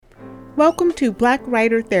Welcome to Black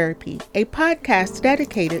Writer Therapy, a podcast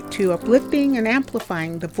dedicated to uplifting and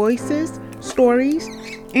amplifying the voices, stories,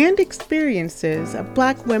 and experiences of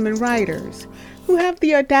Black women writers who have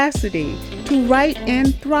the audacity to write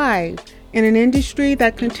and thrive in an industry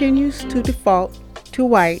that continues to default to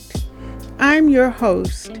white. I'm your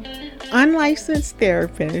host, unlicensed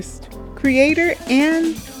therapist, creator,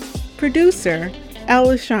 and producer,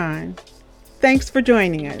 Ella Shawn. Thanks for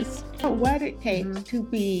joining us. What it takes to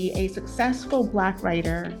be a successful Black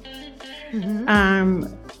writer in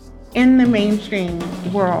the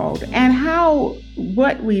mainstream world, and how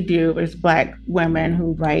what we do as Black women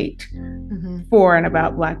who write for and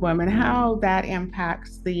about Black women, how that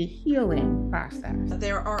impacts the healing process.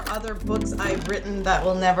 There are other books I've written that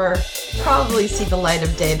will never probably see the light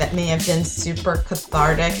of day that may have been super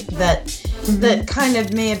cathartic, that kind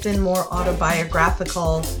of may have been more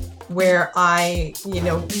autobiographical, where I,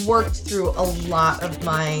 worked through a lot of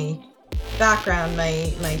my background, my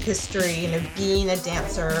history, being a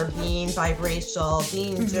dancer, being biracial,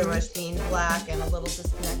 being Jewish, being Black, and a little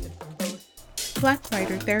disconnected from both. Black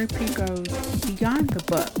Writer Therapy goes beyond the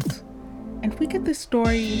books, and we get the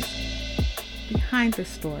stories behind the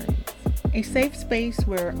stories. A safe space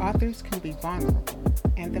where authors can be vulnerable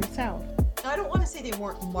and themselves. I don't want to say they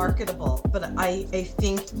weren't marketable, but I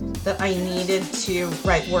think that I needed to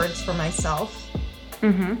write words for myself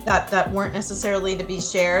that weren't necessarily to be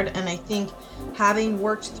shared. And I think having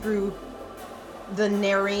worked through the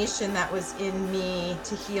narration that was in me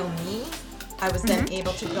to heal me, I was then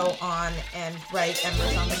able to go on and write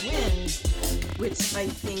Embers on the Wind, which I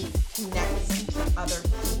think connects to other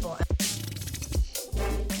people.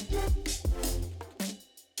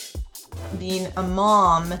 Being a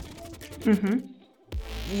mom,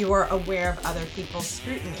 you are aware of other people's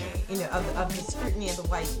scrutiny, of the scrutiny of the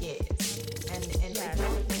white gaze. And I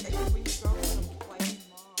think when you grow from white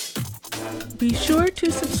mom. Be sure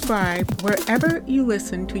to subscribe wherever you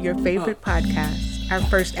listen to your favorite podcast. Our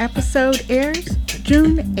first episode airs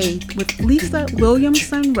June 8th with Lisa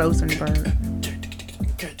Williamson Rosenberg.